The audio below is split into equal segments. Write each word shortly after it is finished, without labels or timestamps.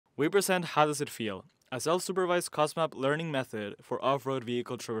We present How Does It Feel, a self-supervised Costmap learning method for off-road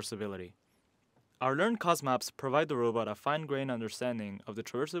vehicle traversability. Our learned Costmaps provide the robot a fine-grained understanding of the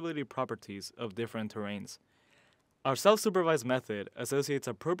traversability properties of different terrains. Our self-supervised method associates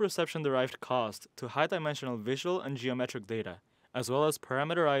a proprioception-derived cost to high-dimensional visual and geometric data, as well as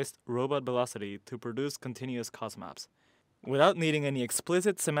parameterized robot velocity to produce continuous Costmaps. Without needing any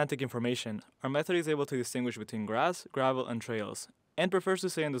explicit semantic information, our method is able to distinguish between grass, gravel, and trails, and prefers to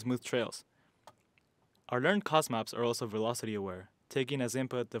stay on the smooth trails. Our learned Costmaps are also velocity-aware, taking as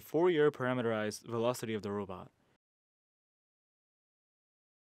input the Fourier parameterized velocity of the robot.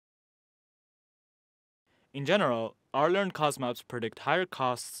 In general, our learned Costmaps predict higher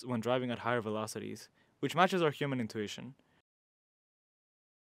costs when driving at higher velocities, which matches our human intuition.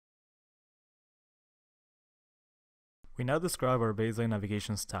 We now describe our baseline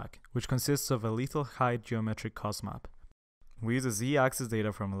navigation stack, which consists of a lethal height geometric Costmap. We use a z-axis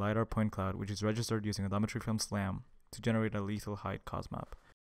data from a LiDAR point cloud, which is registered using odometry film SLAM, to generate a lethal height Costmap.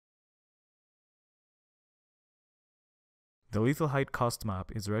 The lethal height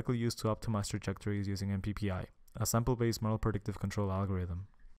Costmap is directly used to optimize trajectories using MPPI, a sample-based model predictive control algorithm.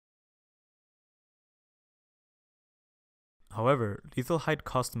 However, lethal height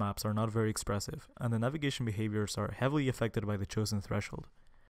Costmaps are not very expressive, and the navigation behaviors are heavily affected by the chosen threshold.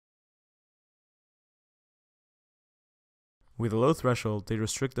 With a low threshold, they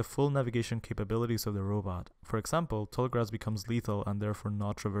restrict the full navigation capabilities of the robot. For example, tall grass becomes lethal and therefore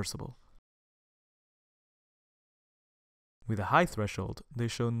not traversable. With a high threshold, they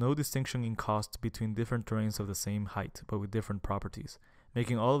show no distinction in cost between different terrains of the same height, but with different properties,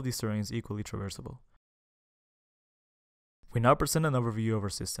 making all of these terrains equally traversable. We now present an overview of our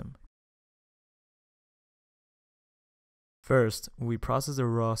system. First, we process the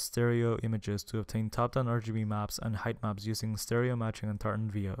raw stereo images to obtain top-down RGB maps and height maps using stereo matching and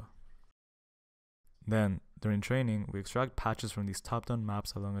Tartan VO. Then, during training, we extract patches from these top-down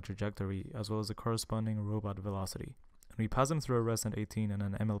maps along a trajectory as well as the corresponding robot velocity, and we pass them through a ResNet 18 and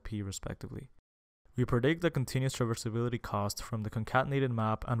an MLP respectively. We predict the continuous traversability cost from the concatenated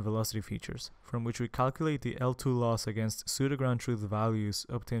map and velocity features, from which we calculate the L2 loss against pseudo-ground truth values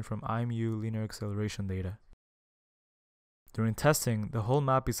obtained from IMU linear acceleration data. During testing, the whole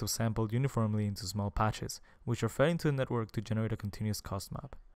map is subsampled uniformly into small patches, which are fed into a network to generate a continuous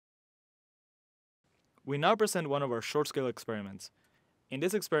Costmap. We now present one of our short-scale experiments. In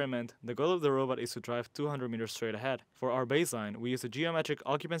this experiment, the goal of the robot is to drive 200 meters straight ahead. For our baseline, we use a geometric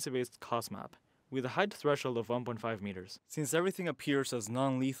occupancy-based Costmap, with a height threshold of 1.5 meters. Since everything appears as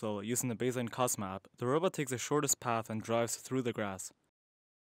non-lethal using the baseline Costmap, the robot takes the shortest path and drives through the grass.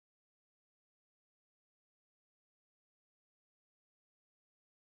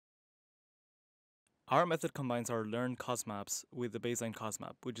 Our method combines our learned Costmaps with the baseline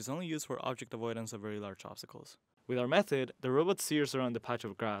Costmap, which is only used for object avoidance of very large obstacles. With our method, the robot steers around the patch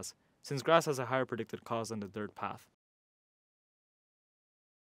of grass, since grass has a higher predicted cost than the dirt path.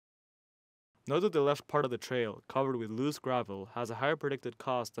 Note that the left part of the trail, covered with loose gravel, has a higher predicted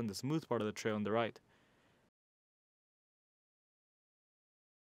cost than the smooth part of the trail on the right.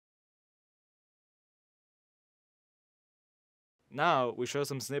 Now, we show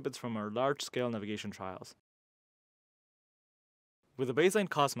some snippets from our large-scale navigation trials. With the baseline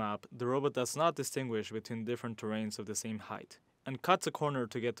Costmap, the robot does not distinguish between different terrains of the same height, and cuts a corner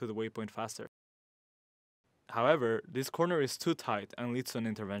to get to the waypoint faster. However, this corner is too tight and leads to an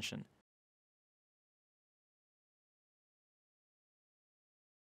intervention.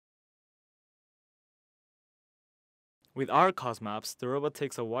 With our Costmaps, the robot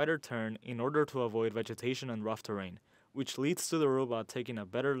takes a wider turn in order to avoid vegetation and rough terrain, which leads to the robot taking a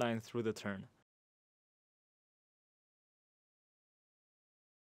better line through the turn.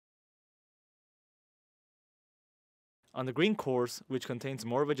 On the green course, which contains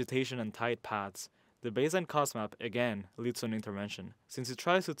more vegetation and tight paths, the baseline Costmap again leads to an intervention, since it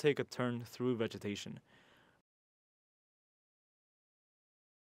tries to take a turn through vegetation.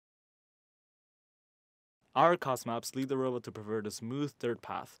 Our Costmaps lead the robot to prefer the smooth dirt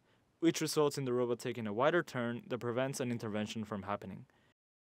path, which results in the robot taking a wider turn that prevents an intervention from happening.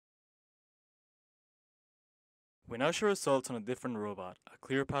 We now show results on a different robot, a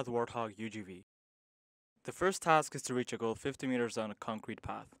ClearPath Warthog UGV. The first task is to reach a goal 50 meters down a concrete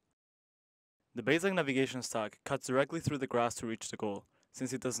path. The baseline navigation stack cuts directly through the grass to reach the goal,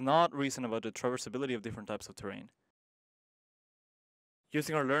 since it does not reason about the traversability of different types of terrain.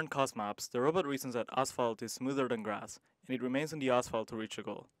 Using our learned Costmaps, the robot reasons that asphalt is smoother than grass, and it remains on the asphalt to reach the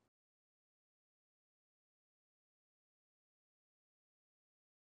goal.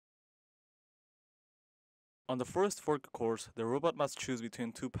 On the first fork course, the robot must choose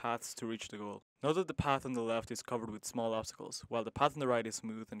between two paths to reach the goal. Note that the path on the left is covered with small obstacles, while the path on the right is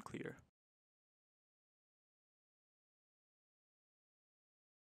smooth and clear.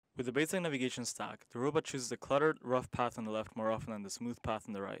 With the baseline navigation stack, the robot chooses the cluttered, rough path on the left more often than the smooth path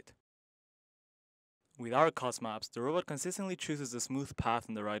on the right. With our Costmaps, the robot consistently chooses the smooth path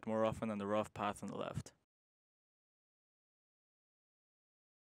on the right more often than the rough path on the left.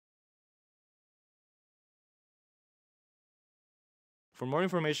 For more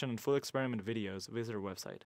information and full experiment videos, visit our website.